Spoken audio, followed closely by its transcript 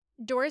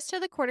Doors to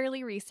the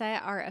Quarterly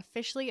Reset are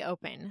officially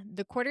open.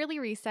 The Quarterly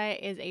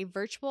Reset is a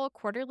virtual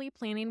quarterly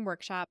planning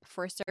workshop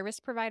for service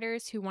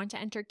providers who want to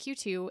enter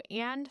Q2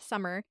 and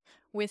summer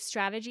with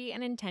strategy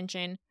and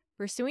intention,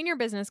 pursuing your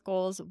business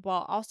goals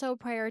while also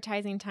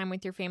prioritizing time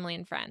with your family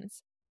and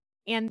friends.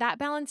 And that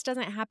balance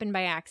doesn't happen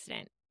by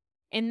accident.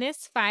 In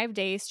this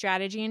 5-day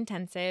strategy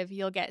intensive,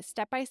 you'll get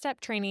step-by-step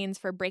trainings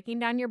for breaking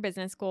down your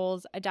business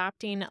goals,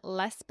 adopting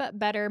less but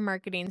better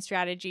marketing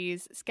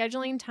strategies,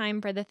 scheduling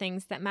time for the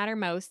things that matter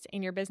most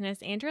in your business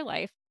and your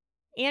life,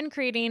 and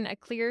creating a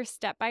clear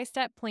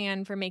step-by-step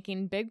plan for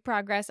making big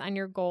progress on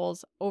your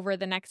goals over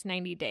the next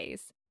 90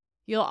 days.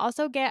 You'll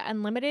also get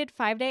unlimited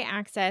 5-day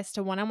access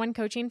to one-on-one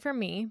coaching from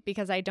me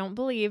because I don't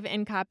believe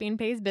in copy and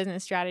paste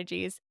business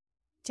strategies,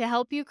 to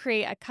help you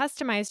create a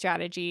customized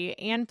strategy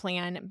and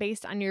plan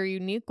based on your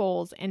unique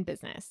goals and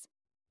business.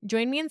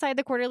 Join me inside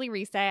the Quarterly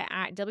Reset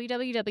at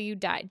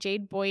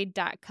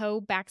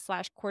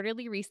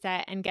www.jadeboyd.co/quarterly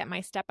reset and get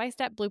my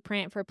step-by-step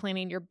blueprint for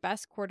planning your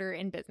best quarter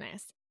in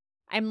business.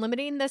 I'm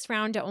limiting this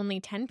round to only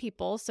 10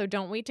 people, so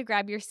don't wait to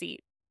grab your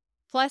seat.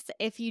 Plus,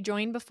 if you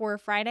join before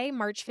Friday,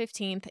 March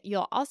 15th,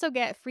 you'll also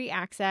get free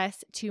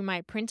access to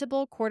my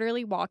printable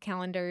quarterly wall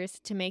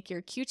calendars to make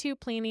your Q2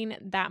 planning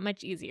that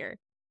much easier.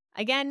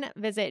 Again,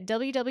 visit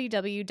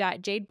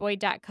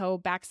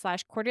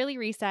www.jadeboyd.co/quarterly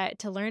reset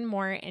to learn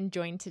more and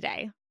join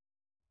today.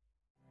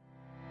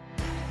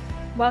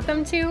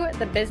 Welcome to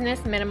the Business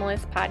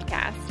Minimalist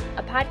Podcast,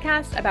 a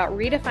podcast about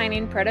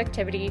redefining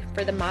productivity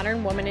for the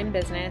modern woman in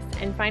business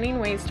and finding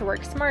ways to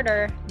work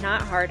smarter,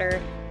 not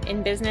harder,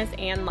 in business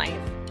and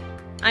life.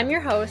 I'm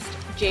your host,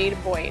 Jade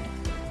Boyd.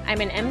 I'm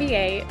an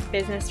MBA,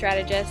 business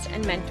strategist,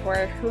 and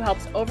mentor who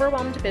helps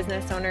overwhelmed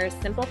business owners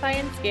simplify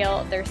and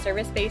scale their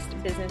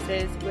service-based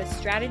businesses with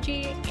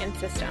strategy and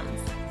systems.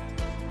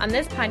 On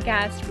this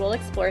podcast, we'll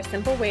explore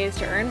simple ways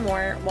to earn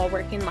more while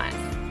working less.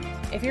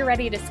 If you're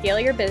ready to scale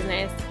your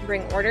business,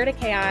 bring order to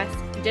chaos,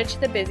 ditch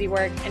the busy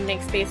work, and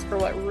make space for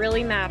what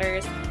really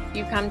matters,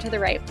 you've come to the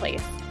right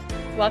place.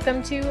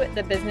 Welcome to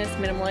the Business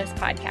Minimalist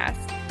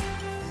Podcast.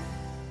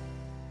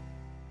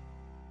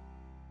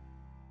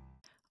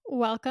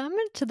 Welcome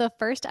to the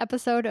first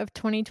episode of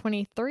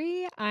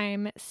 2023.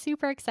 I'm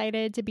super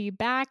excited to be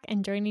back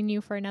and joining you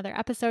for another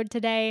episode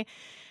today.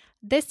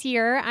 This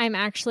year, I'm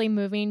actually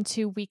moving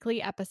to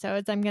weekly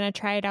episodes. I'm going to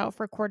try it out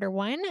for quarter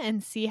one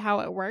and see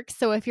how it works.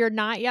 So if you're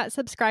not yet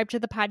subscribed to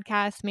the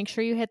podcast, make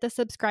sure you hit the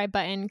subscribe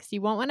button because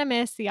you won't want to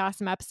miss the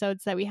awesome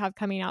episodes that we have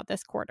coming out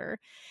this quarter.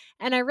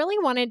 And I really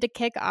wanted to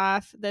kick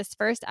off this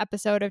first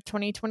episode of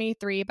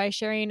 2023 by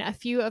sharing a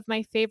few of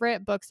my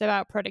favorite books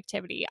about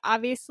productivity.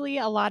 Obviously,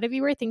 a lot of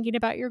you are thinking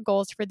about your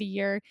goals for the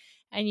year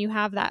and you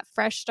have that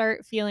fresh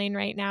start feeling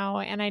right now.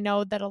 And I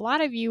know that a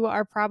lot of you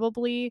are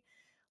probably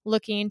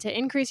looking to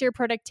increase your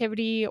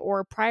productivity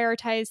or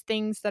prioritize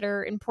things that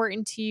are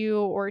important to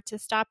you or to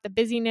stop the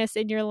busyness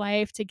in your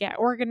life, to get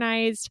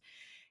organized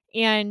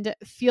and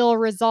feel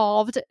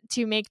resolved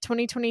to make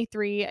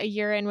 2023 a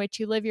year in which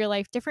you live your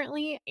life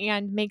differently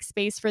and make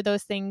space for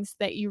those things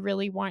that you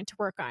really want to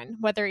work on,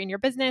 whether in your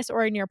business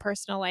or in your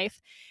personal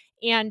life.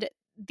 And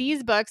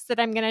these books that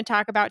I'm going to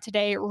talk about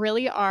today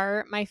really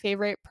are my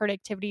favorite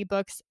productivity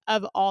books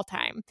of all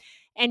time.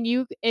 And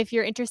if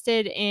you're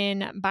interested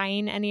in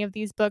buying any of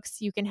these books,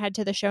 you can head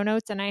to the show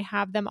notes and I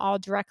have them all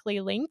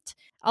directly linked,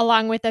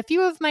 along with a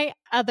few of my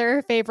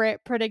other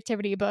favorite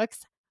productivity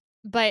books.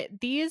 But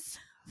these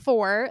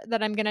 4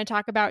 that I'm going to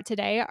talk about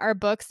today are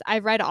books.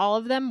 I've read all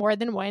of them more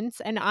than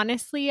once. And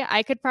honestly,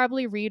 I could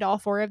probably read all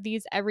 4 of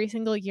these every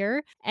single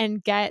year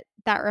and get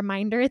that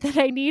reminder that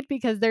I need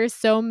because there's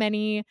so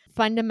many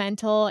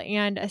fundamental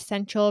and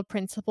essential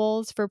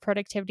principles for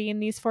productivity in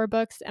these 4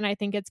 books. And I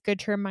think it's good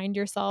to remind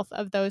yourself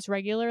of those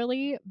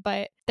regularly,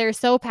 but they're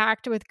so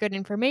packed with good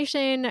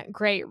information,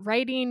 great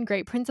writing,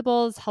 great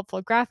principles,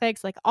 helpful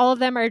graphics, like all of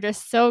them are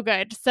just so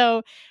good.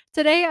 So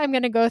today I'm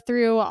going to go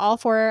through all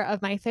 4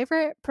 of my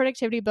favorite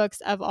productivity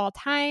books of all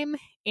time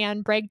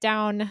and break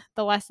down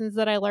the lessons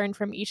that I learned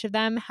from each of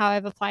them, how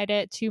I've applied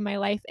it to my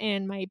life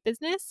and my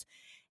business.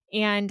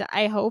 And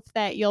I hope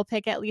that you'll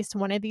pick at least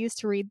one of these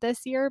to read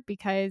this year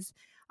because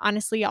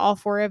honestly, all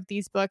 4 of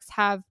these books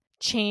have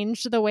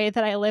changed the way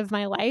that I live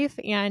my life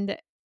and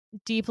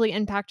deeply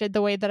impacted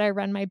the way that I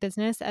run my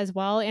business as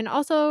well. And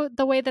also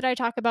the way that I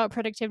talk about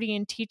productivity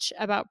and teach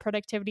about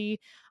productivity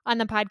on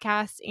the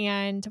podcast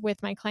and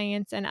with my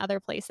clients and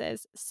other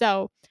places.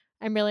 So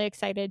I'm really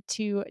excited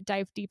to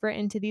dive deeper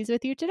into these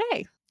with you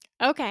today.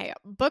 Okay,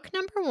 book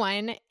number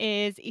 1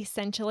 is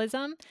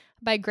Essentialism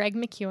by Greg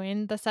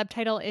McKeown. The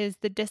subtitle is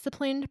The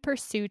Disciplined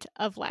Pursuit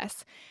of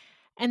Less.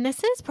 And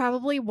this is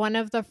probably one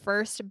of the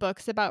first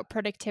books about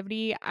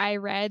productivity I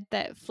read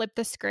that flipped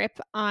the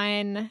script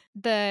on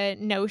the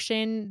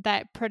notion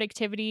that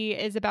productivity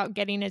is about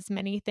getting as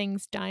many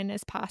things done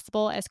as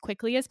possible, as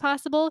quickly as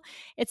possible.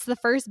 It's the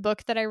first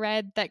book that I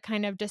read that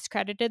kind of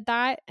discredited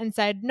that and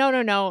said,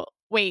 no,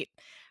 wait.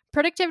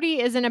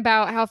 Productivity isn't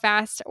about how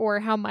fast or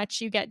how much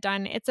you get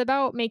done. It's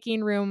about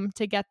making room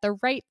to get the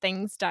right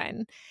things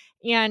done.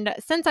 And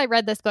since I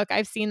read this book,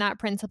 I've seen that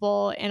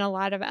principle in a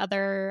lot of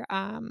other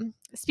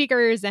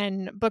speakers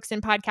and books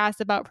and podcasts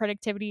about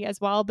productivity as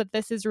well. But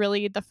this is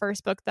really the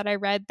first book that I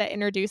read that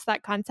introduced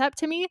that concept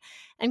to me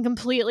and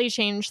completely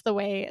changed the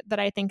way that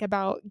I think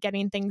about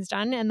getting things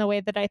done and the way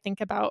that I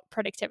think about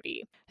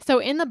productivity. So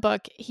in the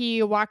book,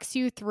 he walks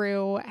you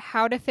through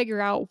how to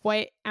figure out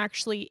what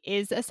actually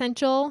is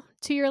essential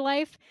to your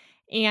life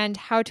and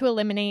how to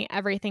eliminate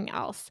everything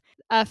else.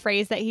 A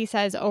phrase that he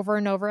says over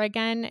and over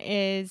again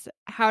is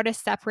how to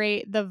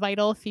separate the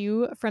vital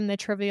few from the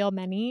trivial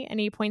many. And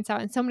he points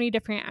out in so many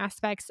different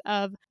aspects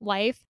of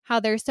life how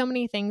there's so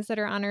many things that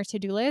are on our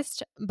to-do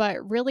list, but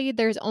really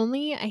there's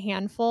only a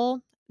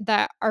handful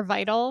that are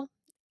vital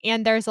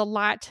and there's a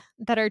lot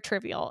that are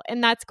trivial.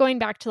 And that's going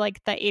back to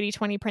like the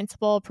 80-20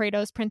 principle,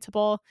 Pareto's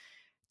principle.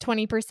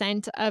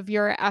 20% of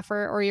your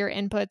effort or your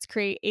inputs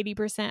create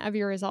 80% of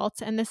your results.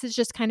 And this is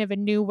just kind of a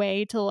new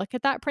way to look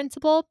at that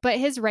principle. But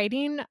his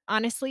writing,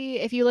 honestly,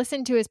 if you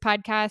listen to his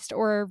podcast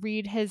or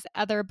read his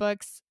other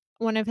books,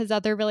 one of his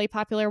other really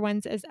popular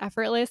ones is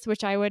Effortless,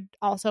 which I would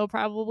also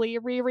probably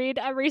reread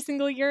every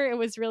single year. It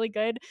was really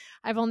good.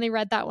 I've only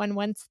read that one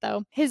once,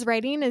 though. His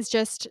writing is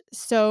just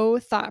so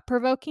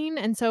thought-provoking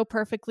and so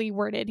perfectly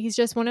worded. He's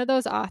just one of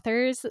those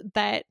authors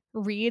that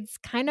reads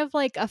kind of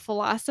like a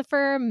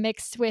philosopher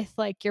mixed with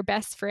like your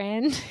best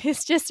friend.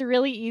 It's just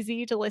really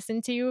easy to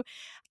listen to.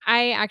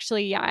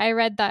 I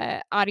read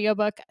the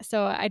audiobook,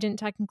 so I didn't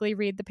technically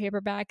read the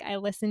paperback. I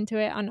listened to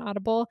it on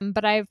Audible,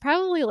 but I've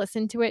probably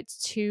listened to it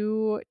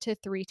 2 to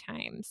 3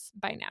 times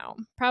by now,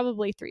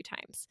 probably 3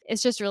 times.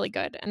 It's just really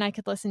good, and I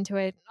could listen to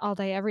it all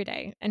day, every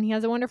day. And he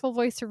has a wonderful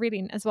voice for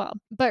reading as well.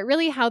 But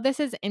really, how this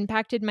has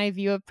impacted my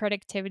view of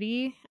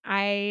productivity,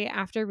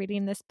 after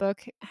reading this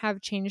book, have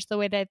changed the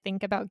way that I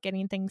think about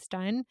getting things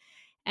done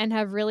and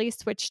have really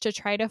switched to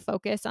try to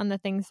focus on the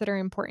things that are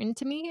important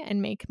to me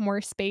and make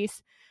more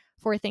space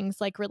for things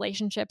like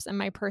relationships and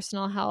my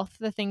personal health,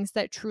 the things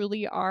that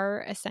truly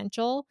are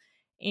essential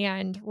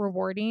and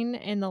rewarding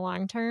in the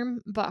long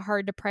term, but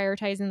hard to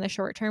prioritize in the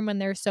short term when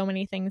there's so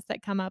many things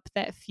that come up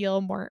that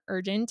feel more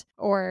urgent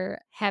or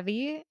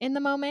heavy in the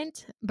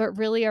moment, but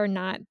really are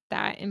not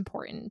that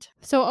important.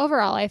 So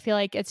overall, I feel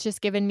like it's just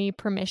given me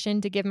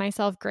permission to give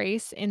myself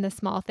grace in the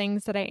small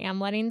things that I am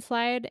letting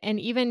slide, and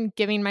even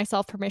giving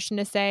myself permission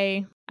to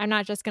say, I'm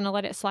not just going to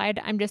let it slide.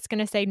 I'm just going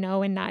to say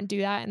no and not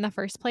do that in the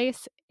first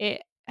place.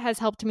 It has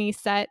helped me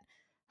set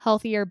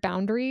healthier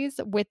boundaries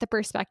with the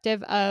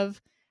perspective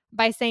of,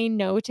 by saying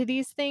no to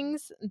these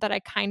things that I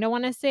kind of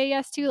want to say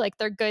yes to, like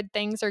they're good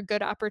things or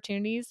good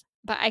opportunities,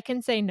 but I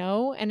can say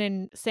no. And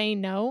in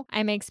saying no,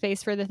 I make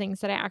space for the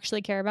things that I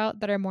actually care about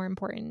that are more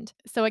important.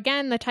 So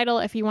again, the title,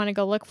 if you want to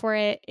go look for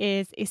it,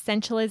 is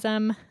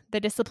Essentialism, The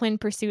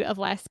Disciplined Pursuit of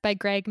Less by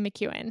Greg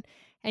McKeown.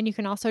 And you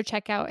can also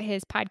check out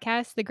his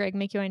podcast, the Greg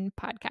McKeown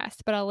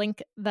Podcast. But I'll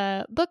link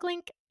the book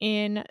link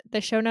in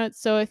the show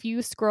notes. So if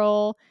you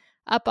scroll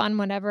up on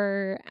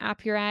whatever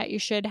app you're at, you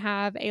should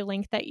have a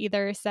link that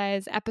either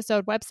says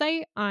episode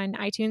website on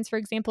iTunes, for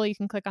example. You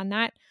can click on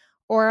that,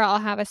 or I'll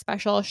have a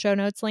special show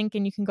notes link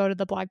and you can go to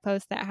the blog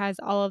post that has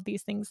all of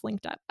these things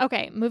linked up.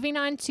 Okay, moving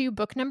on to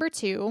book number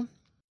 2.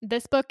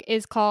 This book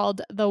is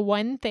called The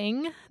One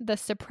Thing, The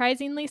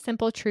Surprisingly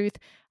Simple Truth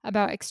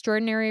About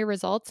Extraordinary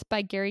Results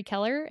by Gary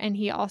Keller. And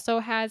he also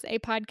has a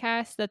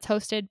podcast that's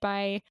hosted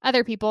by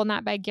other people,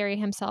 not by Gary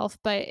himself,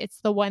 but it's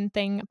the One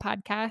Thing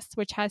podcast,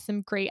 which has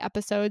some great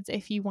episodes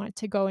if you want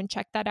to go and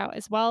check that out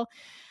as well.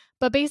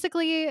 But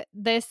basically,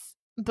 this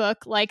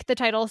book, like the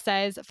title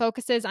says,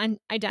 focuses on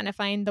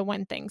identifying the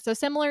one thing. So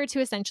similar to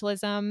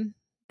Essentialism,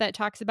 that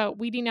talks about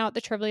weeding out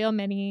the trivial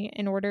many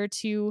in order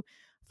to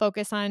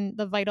focus on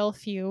the vital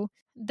few.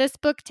 This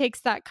book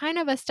takes that kind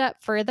of a step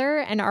further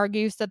and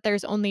argues that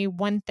there's only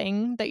one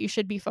thing that you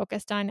should be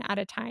focused on at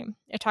a time.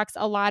 It talks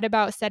a lot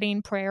about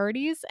setting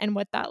priorities and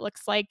what that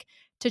looks like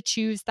to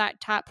choose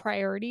that top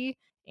priority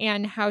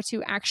and how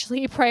to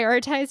actually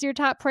prioritize your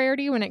top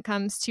priority when it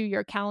comes to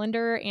your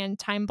calendar and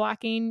time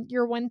blocking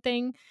your one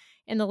thing.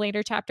 In the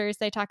later chapters,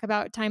 they talk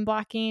about time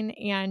blocking,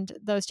 and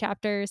those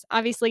chapters,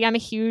 obviously, I'm a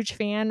huge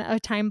fan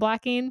of time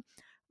blocking.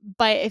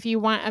 But if you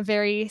want a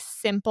very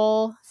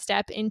simple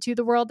step into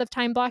the world of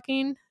time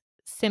blocking,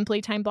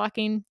 simply time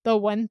blocking the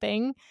one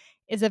thing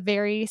is a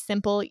very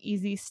simple,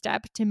 easy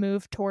step to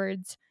move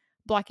towards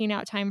blocking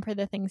out time for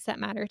the things that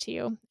matter to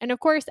you. And of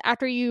course,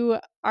 after you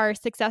are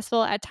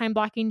successful at time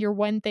blocking your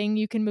one thing,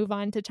 you can move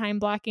on to time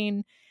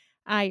blocking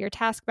your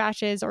task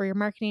batches or your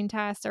marketing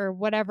tasks or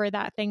whatever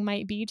that thing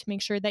might be to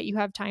make sure that you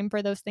have time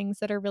for those things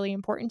that are really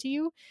important to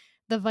you,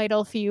 the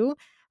vital few.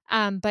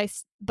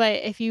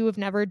 But if you have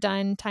never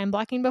done time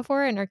blocking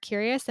before and are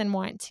curious and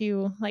want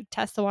to like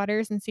test the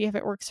waters and see if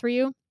it works for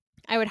you,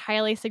 I would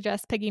highly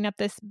suggest picking up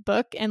this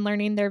book and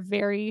learning their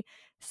very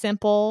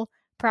simple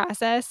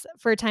process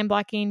for time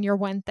blocking your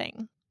one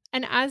thing.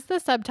 And as the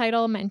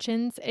subtitle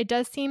mentions, it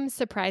does seem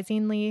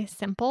surprisingly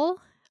simple,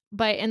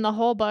 But in the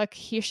whole book,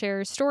 he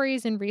shares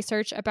stories and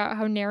research about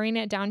how narrowing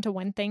it down to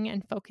one thing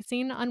and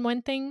focusing on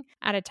one thing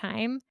at a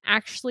time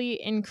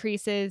actually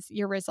increases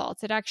your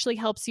results. It actually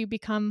helps you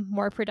become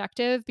more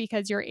productive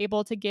because you're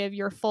able to give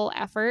your full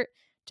effort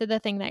to the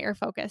thing that you're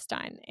focused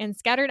on. And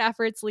scattered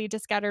efforts lead to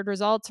scattered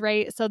results,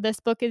 right? So this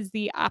book is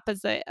the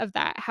opposite of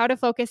that. How to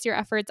focus your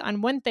efforts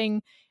on one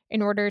thing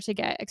in order to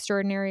get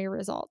extraordinary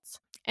results.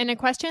 And a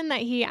question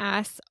that he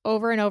asks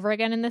over and over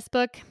again in this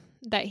book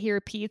that he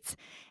repeats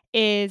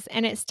is,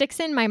 and it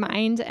sticks in my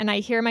mind, and I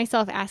hear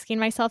myself asking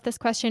myself this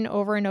question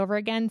over and over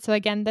again. So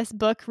again,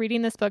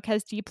 reading this book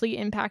has deeply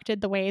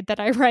impacted the way that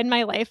I run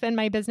my life and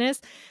my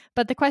business.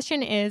 But the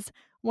question is,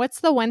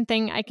 what's the one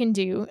thing I can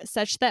do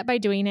such that by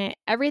doing it,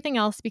 everything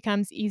else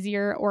becomes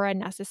easier or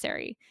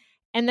unnecessary?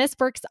 And this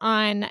works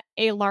on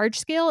a large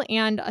scale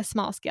and a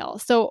small scale.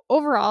 So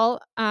overall,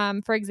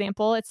 for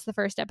example, it's the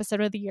first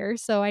episode of the year.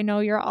 So I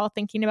know you're all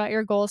thinking about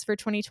your goals for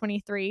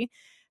 2023.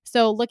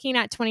 So looking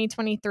at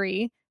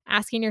 2023,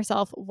 asking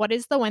yourself, what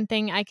is the one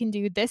thing I can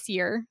do this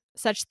year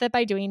such that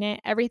by doing it,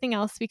 everything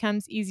else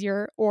becomes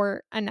easier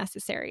or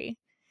unnecessary?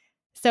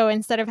 So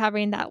instead of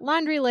having that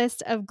laundry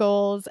list of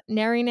goals,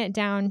 narrowing it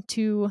down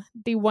to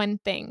the one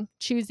thing,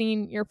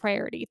 choosing your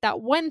priority,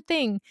 that one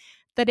thing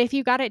that if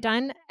you got it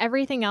done,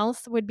 everything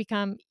else would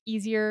become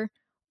easier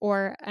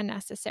or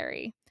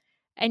unnecessary.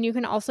 And you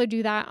can also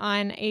do that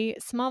on a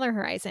smaller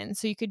horizon.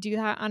 So you could do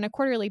that on a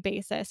quarterly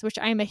basis, which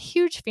I'm a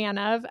huge fan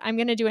of. I'm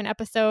going to do an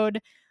episode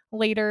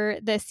later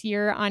this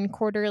year on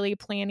quarterly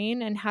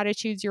planning and how to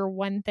choose your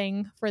one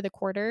thing for the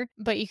quarter.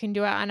 But you can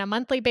do it on a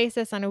monthly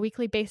basis, on a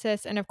weekly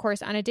basis, and of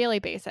course on a daily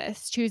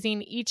basis,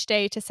 choosing each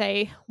day to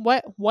say,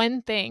 what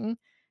one thing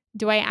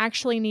do I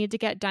actually need to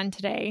get done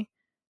today?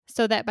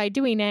 So that by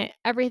doing it,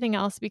 everything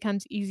else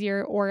becomes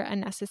easier or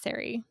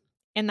unnecessary.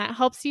 And that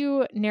helps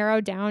you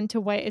narrow down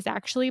to what is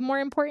actually more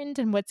important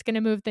and what's going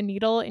to move the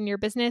needle in your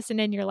business and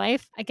in your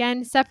life.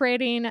 Again,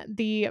 separating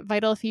the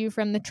vital few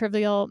from the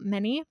trivial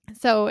many.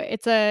 So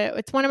it's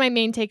one of my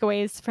main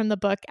takeaways from the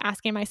book,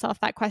 asking myself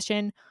that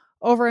question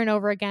over and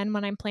over again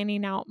when I'm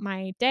planning out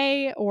my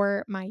day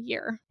or my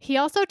year. He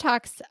also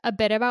talks a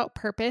bit about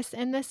purpose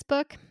in this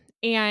book.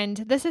 And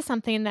this is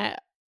something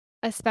that,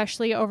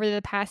 especially over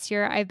the past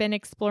year, I've been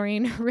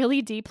exploring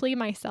really deeply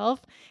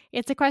myself.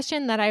 It's a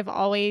question that I've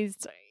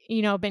always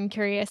been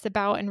curious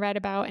about and read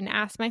about and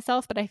asked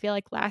myself. But I feel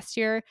like last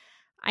year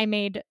I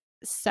made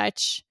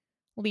such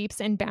leaps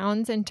and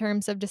bounds in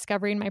terms of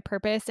discovering my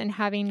purpose and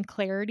having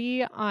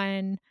clarity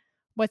on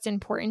what's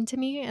important to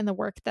me and the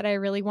work that I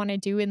really want to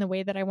do in the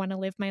way that I want to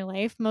live my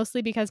life,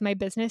 mostly because my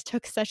business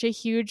took such a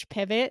huge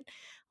pivot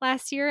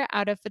last year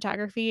out of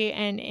photography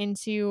and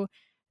into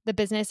the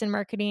business and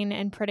marketing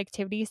and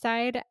productivity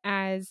side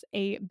as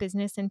a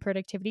business and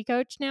productivity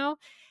coach now.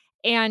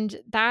 And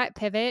that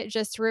pivot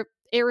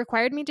it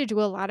required me to do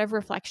a lot of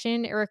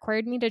reflection. It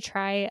required me to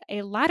try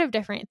a lot of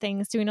different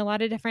things, doing a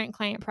lot of different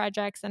client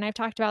projects. And I've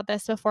talked about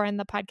this before in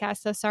the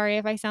podcast, so sorry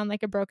if I sound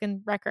like a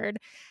broken record.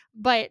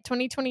 But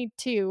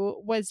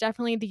 2022 was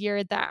definitely the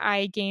year that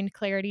I gained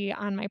clarity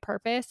on my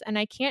purpose. And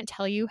I can't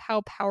tell you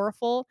how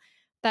powerful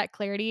that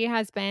clarity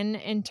has been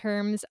in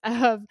terms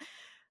of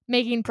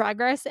making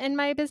progress in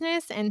my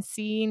business and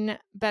seeing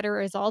better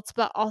results,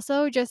 but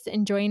also just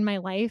enjoying my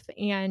life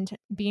and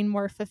being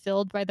more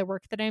fulfilled by the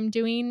work that I'm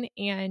doing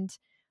and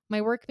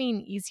my work being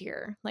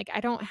easier. Like,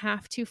 I don't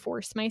have to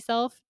force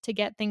myself to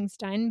get things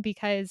done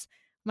because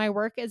my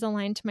work is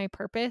aligned to my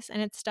purpose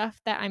and it's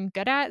stuff that I'm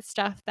good at,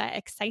 stuff that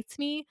excites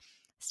me,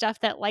 stuff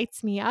that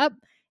lights me up.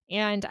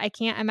 And I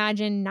can't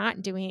imagine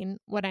not doing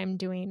what I'm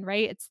doing,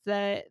 right? It's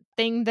the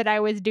thing that I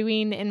was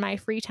doing in my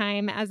free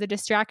time as a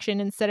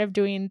distraction instead of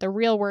doing the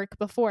real work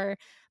before.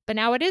 But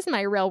now it is my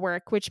real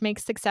work, which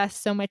makes success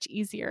so much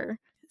easier.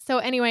 So,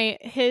 anyway,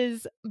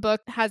 his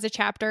book has a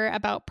chapter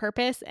about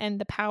purpose and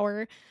the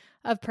power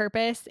of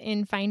purpose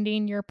in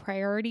finding your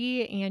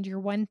priority and your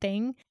one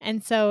thing.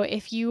 And so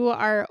if you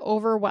are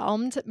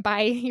overwhelmed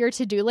by your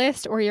to-do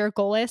list or your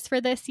goal list for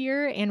this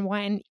year and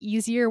want an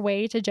easier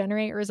way to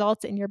generate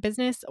results in your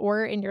business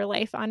or in your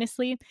life,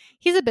 honestly,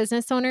 he's a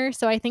business owner.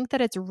 So I think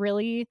that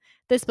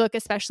this book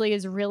especially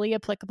is really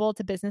applicable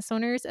to business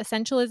owners.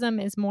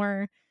 Essentialism is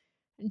more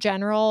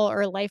general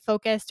or life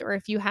focused, or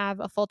if you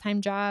have a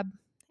full-time job,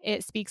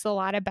 it speaks a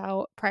lot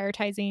about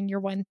prioritizing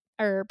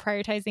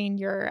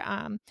your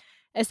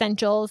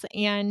essentials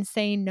and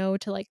saying no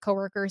to like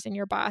coworkers and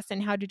your boss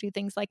and how to do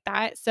things like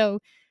that. So,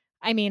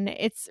 I mean,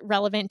 it's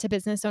relevant to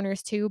business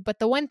owners too. But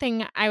the one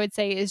thing I would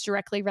say is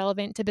directly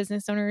relevant to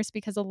business owners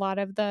because a lot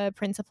of the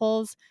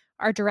principles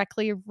are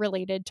directly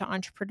related to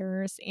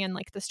entrepreneurs and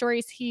like the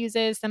stories he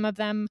uses. Some of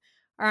them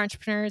are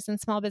entrepreneurs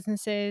and small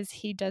businesses.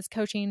 He does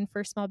coaching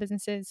for small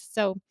businesses.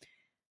 So,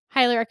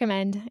 highly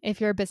recommend if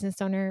you're a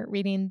business owner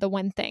reading The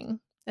One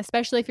Thing,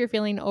 especially if you're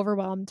feeling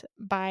overwhelmed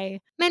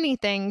by many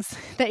things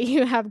that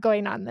you have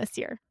going on this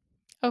year.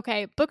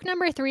 Okay, book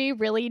number 3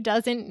 really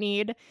doesn't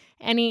need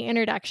any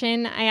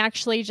introduction. I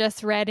actually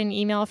just read an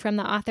email from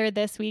the author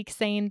this week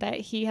saying that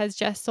he has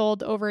just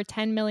sold over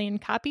 10 million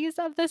copies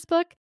of this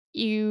book.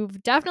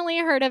 You've definitely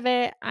heard of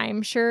it.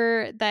 I'm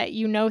sure that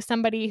you know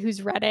somebody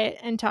who's read it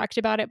and talked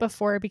about it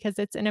before because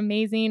it's an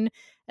amazing,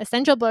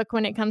 essential book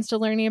when it comes to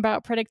learning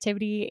about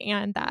productivity.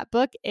 And that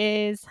book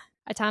is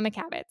Atomic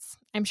Habits.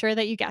 I'm sure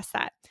that you guessed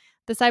that.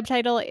 The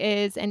subtitle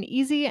is An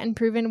Easy and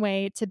Proven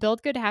Way to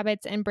Build Good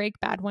Habits and Break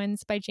Bad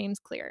Ones by James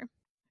Clear.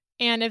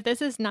 And if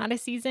this is not a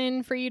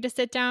season for you to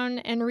sit down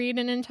and read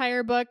an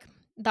entire book,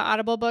 the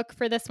Audible book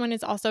for this one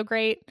is also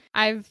great.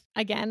 I've,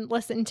 again,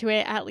 listened to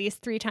it at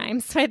least 3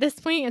 times by this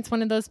point. It's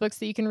one of those books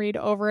that you can read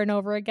over and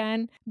over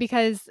again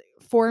because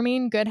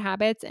forming good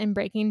habits and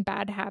breaking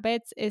bad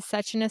habits is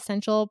such an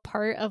essential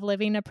part of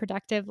living a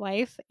productive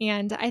life.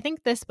 And I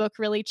think this book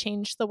really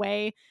changed the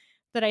way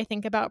that I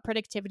think about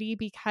productivity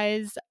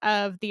because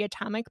of the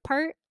atomic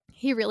part.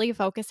 He really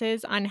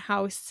focuses on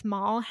how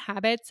small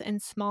habits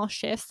and small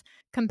shifts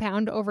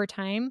compound over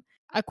time.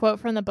 A quote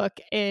from the book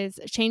is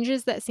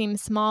changes that seem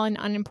small and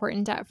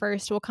unimportant at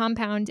first will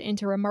compound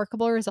into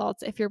remarkable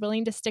results if you're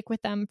willing to stick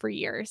with them for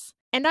years.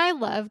 And I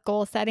love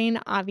goal setting,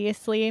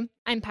 obviously.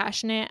 I'm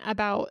passionate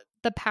about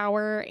the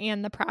power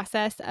and the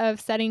process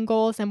of setting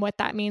goals and what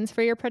that means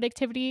for your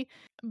productivity.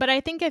 But I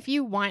think if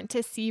you want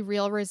to see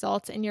real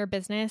results in your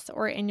business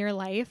or in your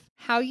life,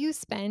 how you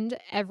spend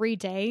every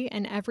day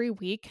and every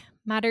week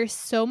matters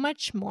so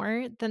much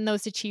more than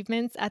those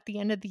achievements at the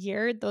end of the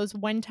year, those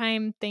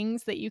one-time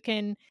things that you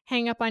can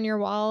hang up on your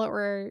wall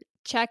or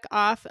check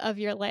off of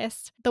your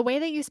list. The way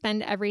that you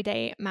spend every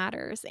day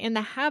matters, and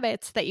the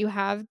habits that you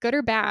have, good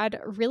or bad,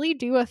 really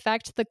do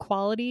affect the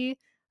quality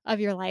of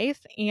your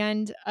life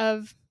and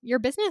of your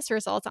business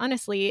results.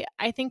 Honestly,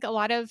 I think a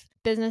lot of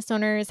business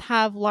owners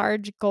have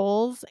large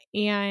goals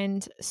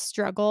and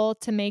struggle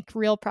to make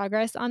real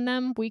progress on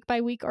them week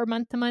by week or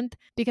month to month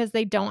because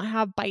they don't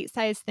have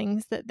bite-sized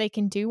things that they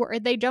can do, or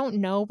they don't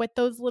know what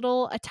those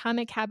little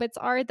atomic habits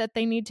are that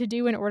they need to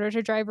do in order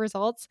to drive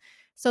results.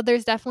 So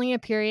there's definitely a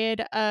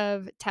period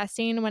of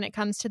testing when it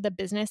comes to the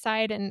business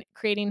side and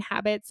creating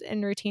habits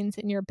and routines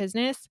in your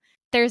business.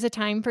 There's a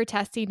time for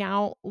testing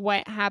out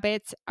what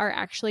habits are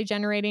actually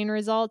generating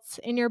results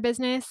in your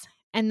business.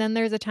 And then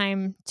there's a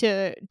time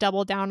to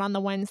double down on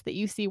the ones that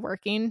you see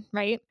working,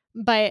 right?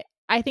 But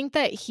I think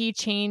that he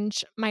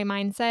changed my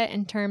mindset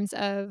in terms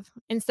of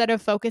instead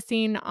of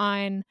focusing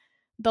on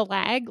the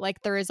lag,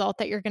 like the result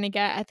that you're going to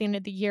get at the end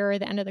of the year or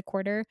the end of the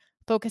quarter,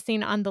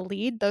 focusing on the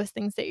lead, those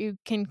things that you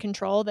can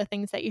control, the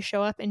things that you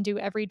show up and do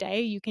every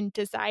day, you can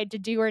decide to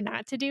do or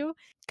not to do,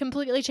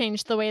 completely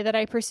changed the way that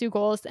I pursue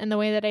goals and the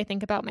way that I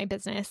think about my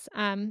business.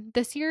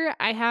 This year,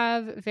 I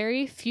have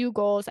very few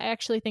goals. I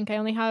actually think I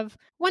only have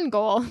one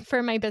goal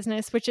for my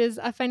business, which is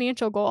a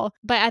financial goal.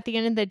 But at the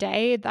end of the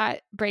day,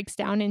 that breaks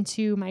down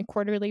into my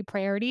quarterly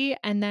priority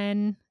and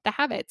then the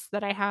habits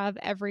that I have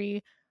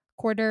every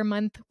quarter,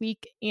 month,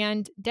 week,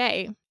 and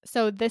day.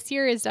 So this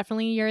year is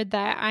definitely a year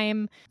that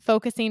I'm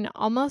focusing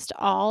almost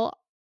all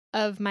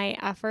of my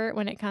effort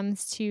when it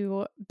comes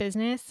to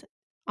business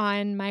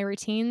on my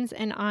routines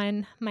and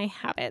on my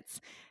habits,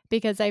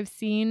 because I've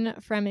seen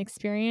from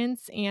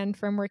experience and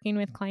from working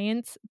with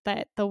clients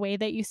that the way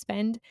that you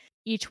spend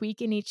each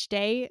week and each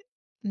day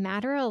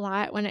matter a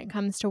lot when it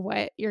comes to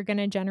what you're going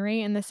to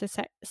generate and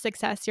the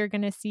success you're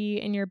going to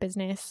see in your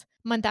business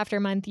month after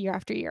month, year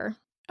after year.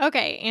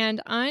 Okay,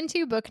 and on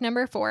to book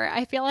number 4.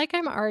 I feel like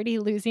I'm already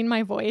losing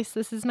my voice.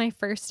 This is my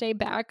first day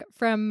back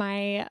from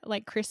my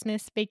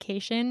Christmas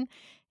vacation,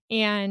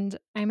 and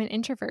I'm an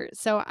introvert.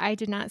 So I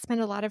did not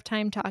spend a lot of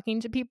time talking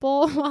to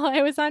people while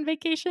I was on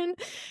vacation,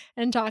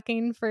 and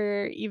talking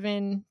for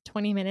even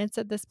 20 minutes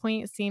at this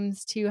point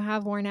seems to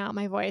have worn out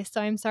my voice. So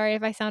I'm sorry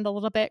if I sound a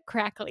little bit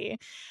crackly.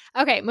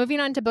 Okay,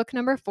 moving on to book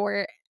number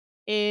 4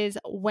 is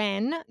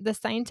When: The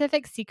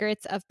Scientific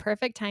Secrets of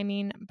Perfect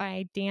Timing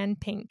by Dan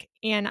Pink.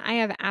 And I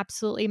have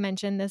absolutely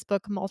mentioned this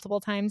book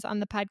multiple times on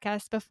the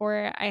podcast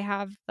before. I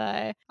have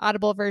the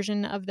Audible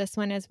version of this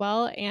one as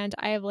well, and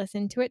I have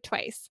listened to it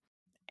twice.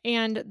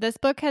 And this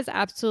book has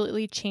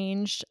absolutely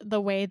changed the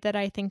way that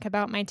I think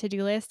about my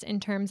to-do list in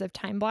terms of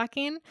time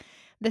blocking.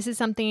 This is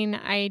something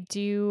I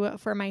do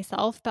for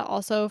myself, but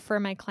also for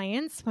my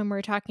clients when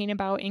we're talking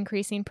about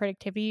increasing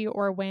productivity,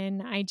 or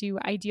when I do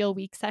ideal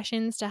week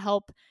sessions to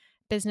help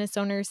business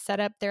owners set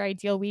up their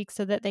ideal week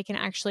so that they can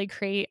actually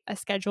create a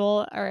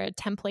schedule or a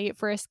template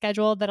for a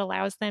schedule that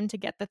allows them to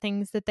get the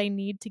things that they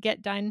need to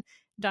get done,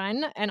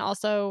 and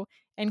also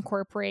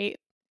incorporate,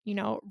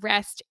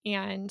 rest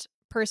and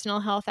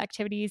personal health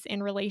activities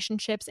and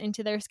relationships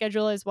into their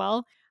schedule as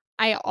well.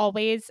 I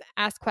always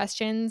ask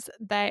questions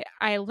that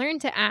I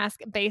learned to ask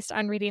based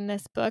on reading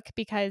this book,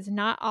 because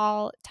not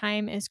all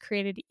time is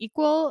created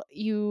equal.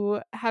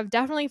 You have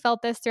definitely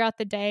felt this throughout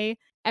the day.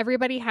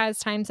 Everybody has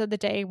times of the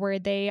day where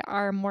they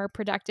are more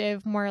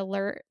productive, more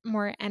alert,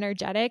 more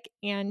energetic,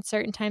 and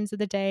certain times of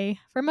the day,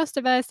 for most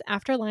of us,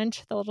 after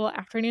lunch, the little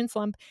afternoon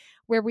slump,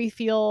 where we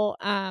feel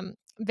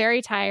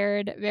very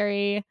tired,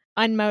 very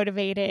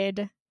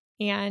unmotivated,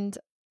 and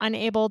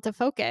unable to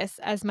focus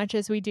as much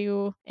as we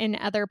do in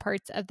other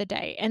parts of the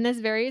day. And this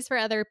varies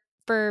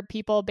for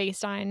people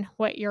based on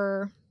what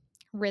your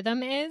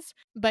rhythm is,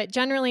 but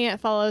generally it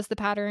follows the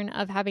pattern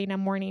of having a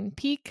morning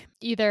peak,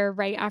 either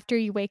right after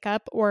you wake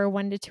up or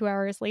 1 to 2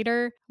 hours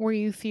later, where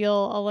you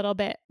feel a little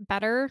bit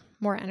better,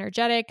 more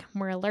energetic,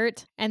 more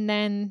alert. And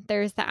then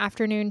there's the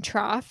afternoon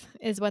trough,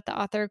 is what the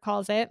author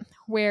calls it,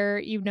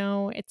 where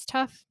it's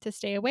tough to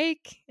stay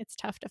awake, it's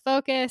tough to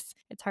focus,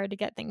 it's hard to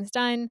get things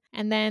done.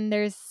 And then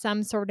there's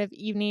some sort of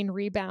evening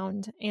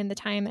rebound, and the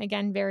time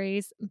again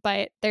varies,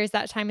 but there's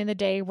that time of the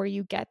day where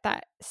you get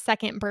that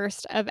second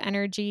burst of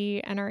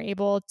energy and are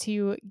able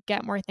to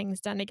get more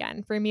things done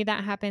again. For me,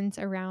 that happens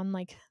around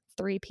like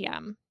 3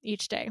 p.m.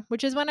 each day,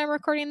 which is when I'm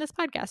recording this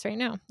podcast right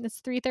now.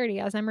 It's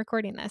 3:30 as I'm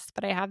recording this,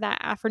 but I have that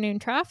afternoon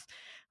trough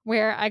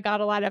where I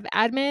got a lot of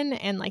admin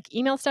and like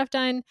email stuff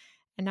done.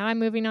 And now I'm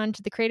moving on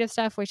to the creative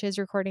stuff, which is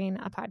recording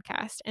a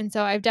podcast. And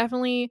so I've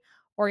definitely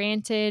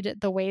oriented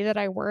the way that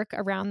I work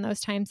around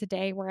those times a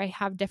day where I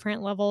have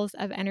different levels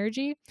of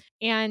energy.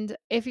 And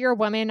if you're a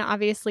woman,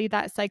 obviously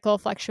that cycle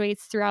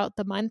fluctuates throughout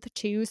the month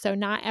too. So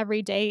not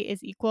every day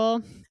is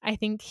equal. I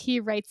think he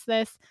writes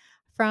this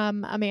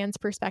from a man's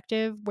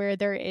perspective where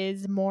there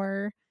is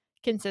more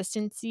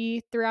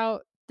consistency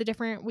throughout the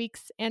different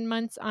weeks and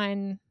months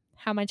on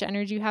how much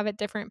energy you have at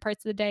different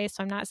parts of the day.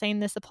 So I'm not saying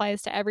this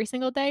applies to every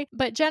single day,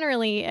 but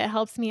generally it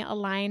helps me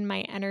align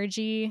my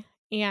energy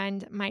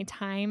and my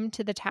time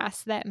to the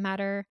tasks that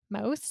matter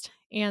most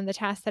and the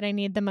tasks that I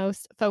need the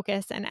most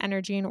focus and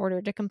energy in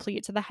order to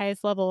complete to the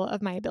highest level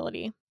of my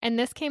ability. And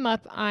this came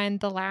up on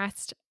the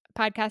last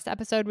podcast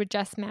episode with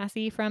Jess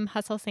Massey from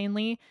Hustle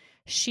Sanely.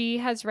 She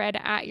has read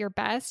At Your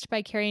Best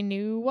by Carey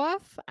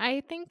Nieuwhof,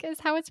 I think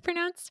is how it's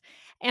pronounced.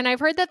 And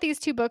I've heard that these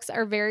two books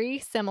are very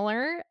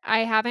similar. I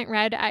haven't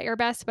read At Your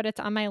Best, but it's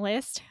on my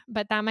list.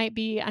 But that might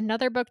be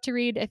another book to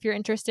read if you're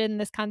interested in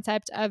this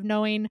concept of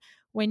knowing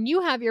when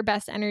you have your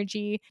best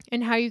energy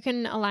and how you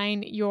can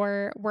align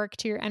your work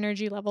to your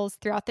energy levels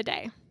throughout the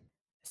day.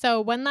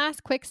 So one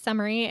last quick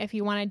summary if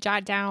you want to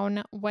jot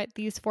down what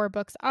these 4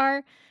 books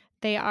are.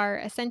 They are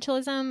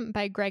Essentialism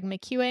by Greg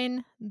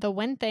McKeown, The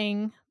One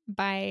Thing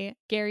by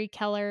Gary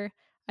Keller,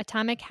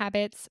 Atomic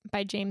Habits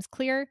by James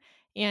Clear,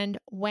 and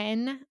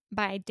When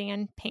by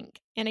Dan Pink.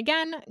 And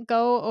again,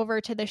 go over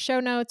to the show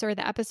notes or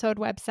the episode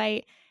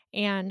website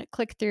and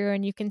click through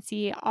and you can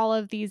see all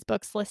of these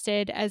books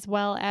listed, as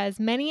well as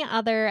many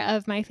other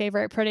of my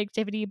favorite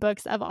productivity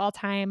books of all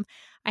time.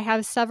 I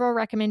have several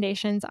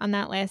recommendations on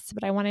that list,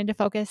 but I wanted to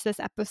focus this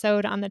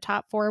episode on the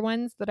top 4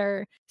 ones that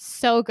are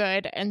so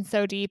good and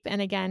so deep.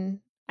 And again,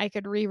 I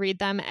could reread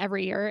them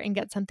every year and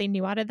get something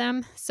new out of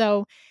them.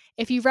 So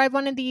if you've read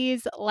one of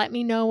these, let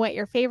me know what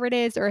your favorite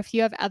is, or if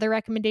you have other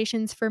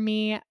recommendations for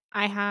me.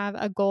 I have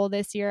a goal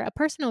this year, a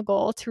personal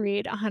goal to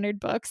read 100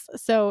 books.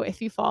 So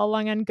if you follow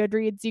along on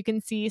Goodreads, you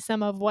can see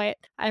some of what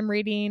I'm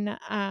reading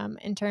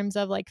in terms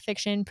of like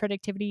fiction,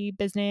 productivity,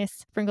 business,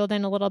 sprinkled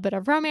in a little bit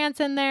of romance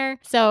in there.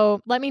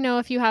 So let me know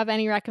if you have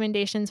any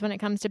recommendations when it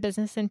comes to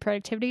business and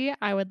productivity.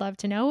 I would love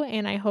to know,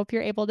 and I hope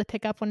you're able to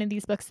pick up one of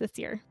these books this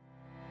year.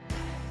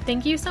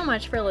 Thank you so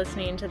much for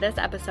listening to this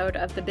episode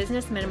of the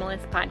Business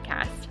Minimalist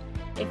Podcast.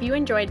 If you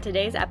enjoyed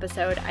today's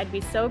episode, I'd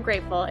be so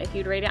grateful if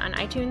you'd rate it on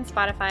iTunes,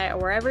 Spotify, or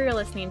wherever you're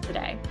listening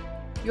today.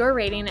 Your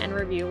rating and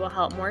review will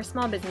help more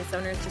small business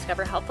owners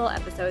discover helpful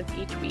episodes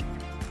each week.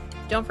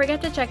 Don't forget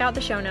to check out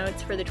the show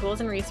notes for the tools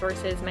and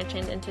resources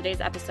mentioned in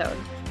today's episode,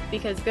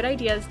 because good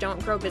ideas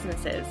don't grow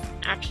businesses,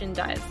 action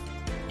does.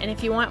 And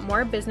if you want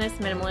more business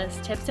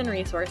minimalist tips and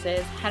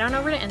resources, head on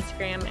over to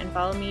Instagram and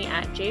follow me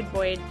at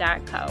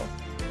jadeboyd.co.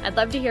 I'd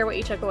love to hear what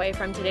you took away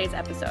from today's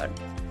episode.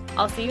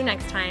 I'll see you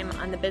next time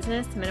on the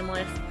Business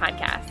Minimalist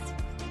Podcast.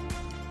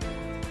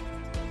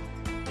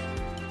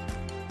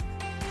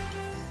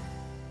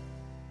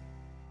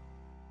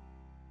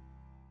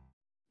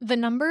 The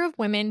number of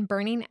women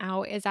burning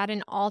out is at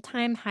an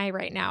all-time high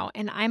right now,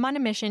 and I'm on a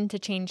mission to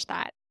change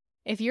that.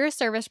 If you're a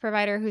service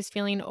provider who's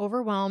feeling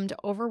overwhelmed,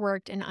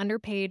 overworked, and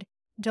underpaid,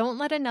 don't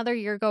let another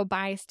year go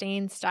by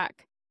staying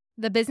stuck.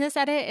 The Business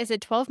Edit is a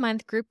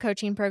 12-month group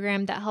coaching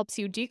program that helps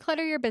you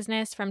declutter your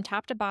business from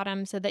top to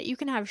bottom so that you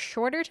can have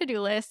shorter to-do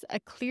lists, a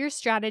clear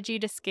strategy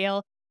to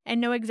scale, and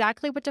know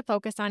exactly what to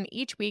focus on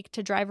each week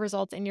to drive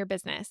results in your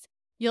business.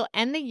 You'll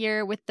end the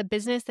year with the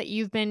business that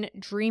you've been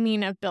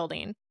dreaming of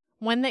building,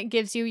 one that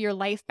gives you your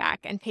life back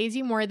and pays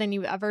you more than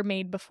you ever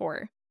made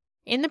before.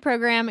 In the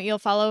program, you'll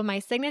follow my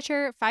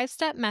signature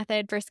 5-step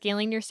method for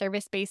scaling your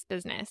service-based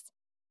business.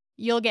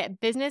 You'll get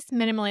business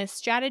minimalist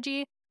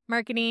strategy,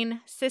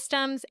 marketing,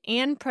 systems,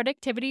 and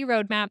productivity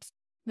roadmaps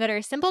that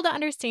are simple to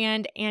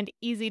understand and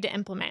easy to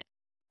implement.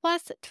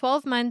 Plus,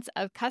 12 months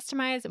of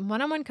customized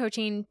one-on-one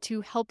coaching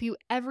to help you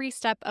every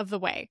step of the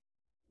way.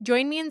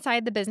 Join me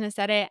inside the Business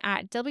Edit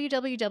at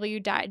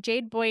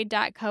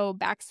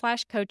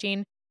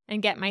www.jadeboyd.co/coaching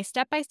and get my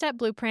step-by-step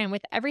blueprint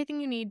with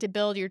everything you need to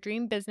build your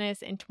dream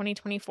business in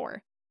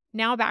 2024.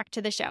 Now back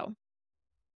to the show.